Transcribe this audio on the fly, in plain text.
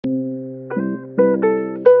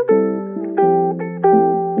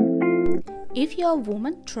If you're a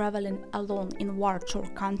woman traveling alone in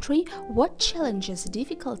war-torn country, what challenges,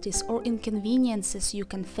 difficulties or inconveniences you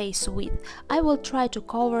can face with? I will try to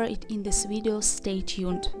cover it in this video, stay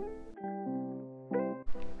tuned.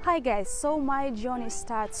 Hi guys, so my journey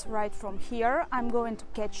starts right from here. I'm going to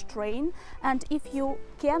catch train, and if you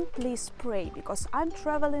can, please pray, because I'm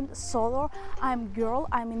traveling solo. I'm girl,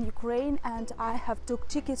 I'm in Ukraine, and I have took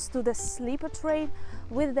tickets to the sleeper train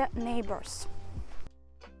with the neighbors.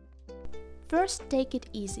 First, take it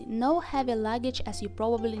easy, no heavy luggage, as you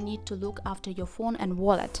probably need to look after your phone and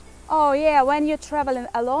wallet. Oh yeah, when you're traveling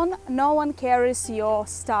alone, no one carries your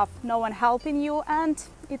stuff, no one helping you, and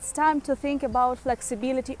it's time to think about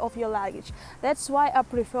flexibility of your luggage. That's why I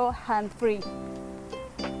prefer hand-free.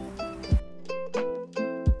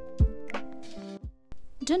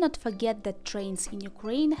 Do not forget that trains in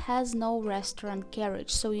Ukraine has no restaurant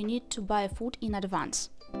carriage, so you need to buy food in advance.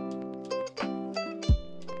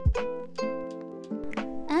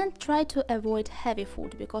 And try to avoid heavy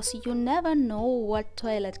food, because you never know what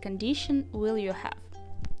toilet condition will you have.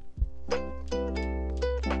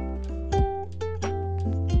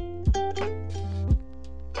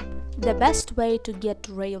 The best way to get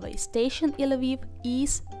to railway station in Lviv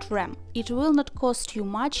is tram. It will not cost you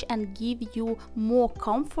much and give you more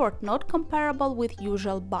comfort, not comparable with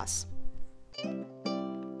usual bus.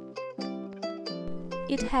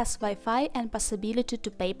 It has Wi-Fi and possibility to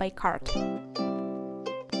pay by card.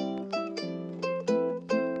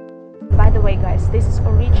 By the way guys, this is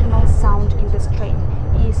original sound in this train.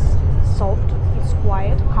 It's soft, it's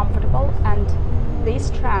quiet, comfortable, and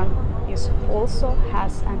this tram also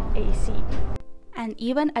has an AC. And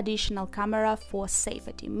even additional camera for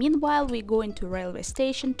safety. Meanwhile, we're going to railway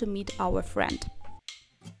station to meet our friend.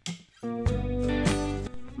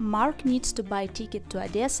 Mark needs to buy ticket to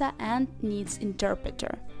Odessa and needs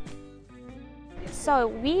interpreter. So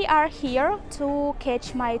we are here to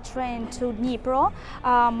catch my train to Dnipro.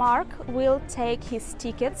 Mark will take his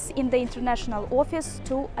tickets in the international office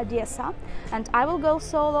to Odessa, and I will go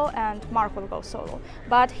solo and Mark will go solo.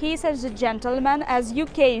 But he as a gentleman, as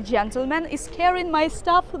UK gentleman, is carrying my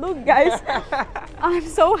stuff. Look guys, I'm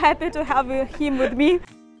so happy to have him with me.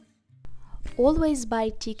 Always buy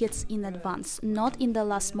tickets in advance, not in the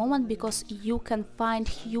last moment, because you can find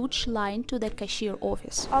huge line to the cashier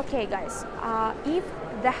office. Okay guys, if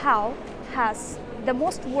the hall has the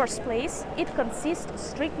most worst place, it consists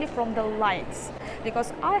strictly from the lines,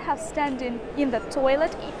 because I have standing in the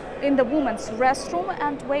toilet in the women's restroom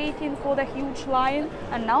and waiting for the huge line,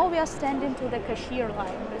 and now we are standing to the cashier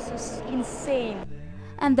line. This is insane.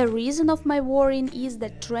 And the reason of my worrying is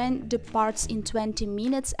that train departs in 20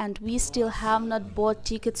 minutes and we still have not bought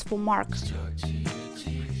tickets for Mark.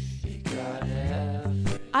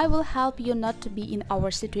 I will help you not to be in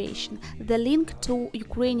our situation. The link to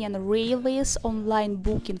Ukrainian Railways online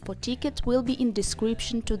booking for tickets will be in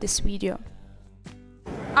description to this video.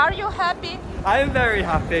 Are you happy? I am very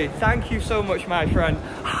happy. Thank you so much, my friend.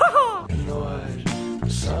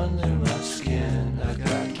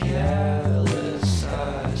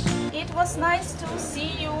 It was nice to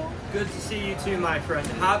see you. Good to see you too, my friend.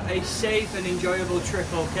 Have a safe and enjoyable trip,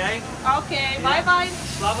 okay? Okay, bye-bye.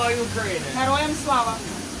 Slava Ukraine. Героям слава.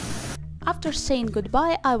 After saying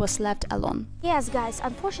goodbye, I was left alone. Yes, guys,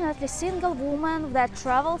 unfortunately, single woman that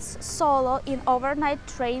travels solo in overnight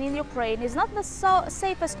train in Ukraine is not the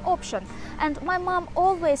safest option. And my mom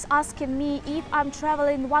always asking me if I'm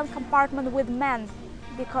traveling in one compartment with men,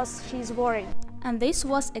 because she's worried. And this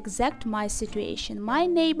was exact my situation. My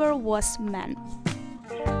neighbor was man.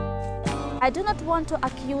 I do not want to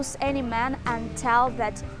accuse any man and tell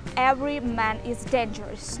that every man is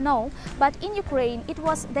dangerous. No, but in Ukraine it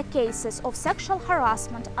was the cases of sexual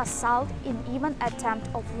harassment, assault, and even attempt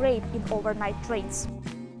of rape in overnight trains.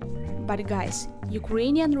 But guys,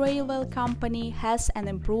 Ukrainian railway company has an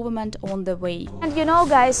improvement on the way. And you know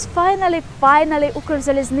guys, finally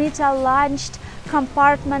Ukrzaliznytsia launched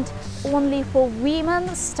compartment only for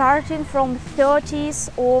women starting from 30th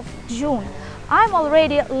of June. I'm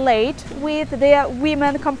already late with the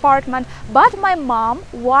women compartment, but my mom,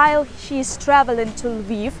 while she's traveling to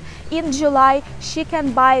Lviv in July, she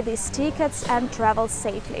can buy these tickets and travel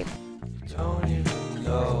safely. Don't even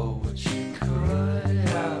know what you could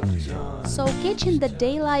have done. So catching the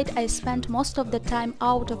daylight, I spent most of the time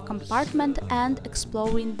out of compartment and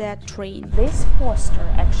exploring the train. This poster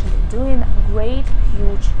actually doing great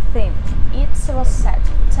huge thing. It was said,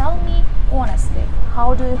 tell me honestly,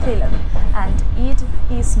 how do you feel it? And it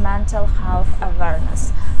is mental health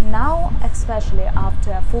awareness. Now, especially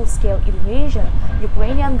after a full-scale invasion,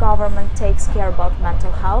 Ukrainian government takes care about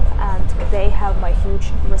mental health, and they have my huge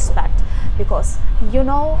respect. because you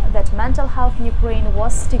know that mental health in Ukraine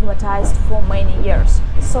was stigmatized for many years.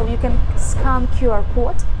 So you can scan QR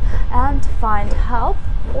code and find help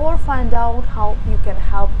or find out how you can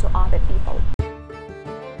help to other people.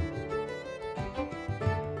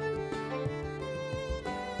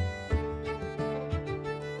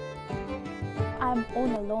 I'm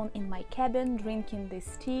all alone in my cabin drinking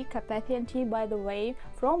this tea, Carpathian tea by the way,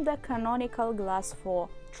 from the canonical glass for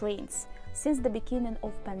trains. Since the beginning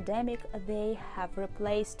of pandemic, they have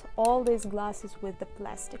replaced all these glasses with the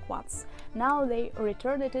plastic ones. Now they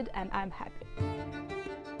returned it and I'm happy.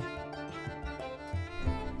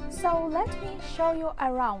 So let me show you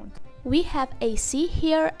around. We have AC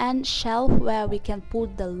here and shelf where we can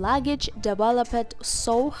put the luggage, developed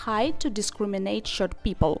so high to discriminate short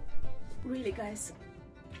people. Really guys,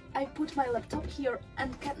 I put my laptop here and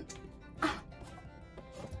can't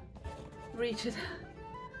reach it.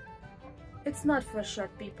 It's not for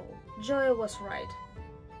short people. Joy was right.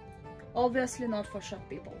 Obviously not for short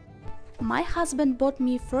people. My husband bought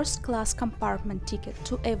me first-class compartment ticket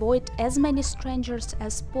to avoid as many strangers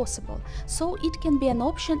as possible, so it can be an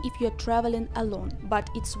option if you're traveling alone, but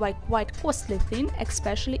it's a quite costly thing,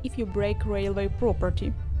 especially if you break railway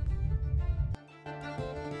property.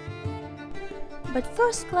 But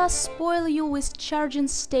first class spoil you with charging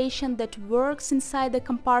station that works inside the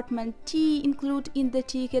compartment, tea included in the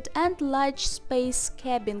ticket and large space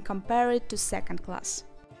cabin compared to second class.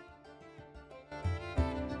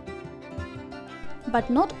 But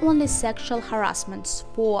not only sexual harassments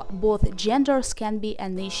for both genders can be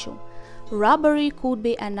an issue. Robbery could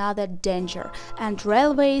be another danger, and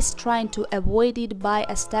railways trying to avoid it by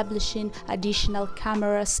establishing additional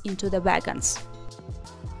cameras into the wagons.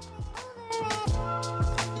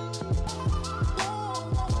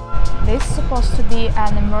 This is supposed to be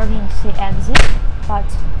an emergency exit, but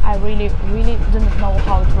I really don't know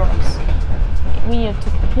how it works. We need to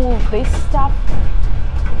pull this stuff,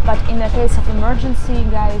 but in the case of emergency,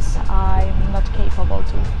 guys, I'm not capable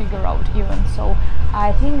to figure out even, so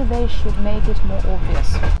I think they should make it more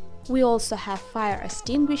obvious. We also have fire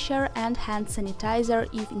extinguisher and hand sanitizer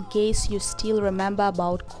if in case you still remember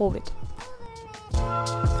about COVID.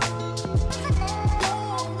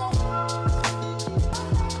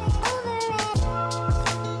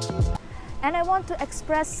 And I want to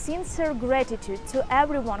express sincere gratitude to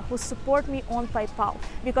everyone who support me on PayPal,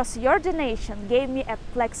 because your donation gave me a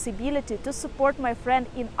flexibility to support my friend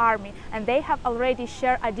in army, and they have already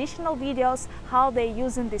shared additional videos how they're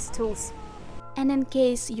using these tools. And in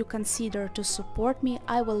case you consider to support me,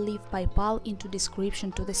 I will leave PayPal into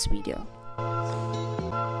description to this video.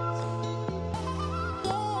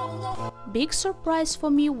 Big surprise for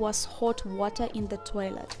me was hot water in the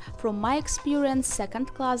toilet. From my experience, second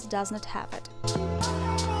class does not have it.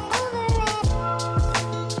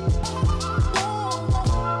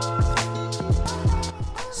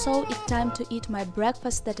 So it's time to eat my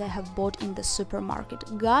breakfast that I have bought in the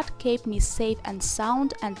supermarket. God kept me safe and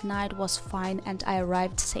sound, and night was fine and I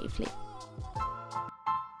arrived safely.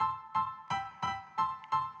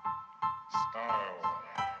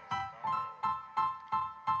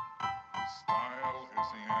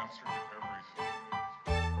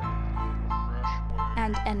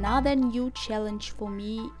 And another new challenge for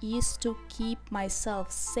me is to keep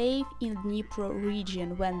myself safe in Dnipro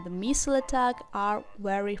region when the missile attacks are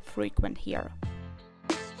very frequent here.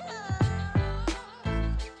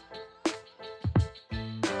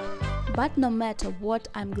 But no matter what,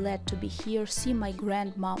 I'm glad to be here, see my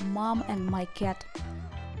grandma, mom and my cat.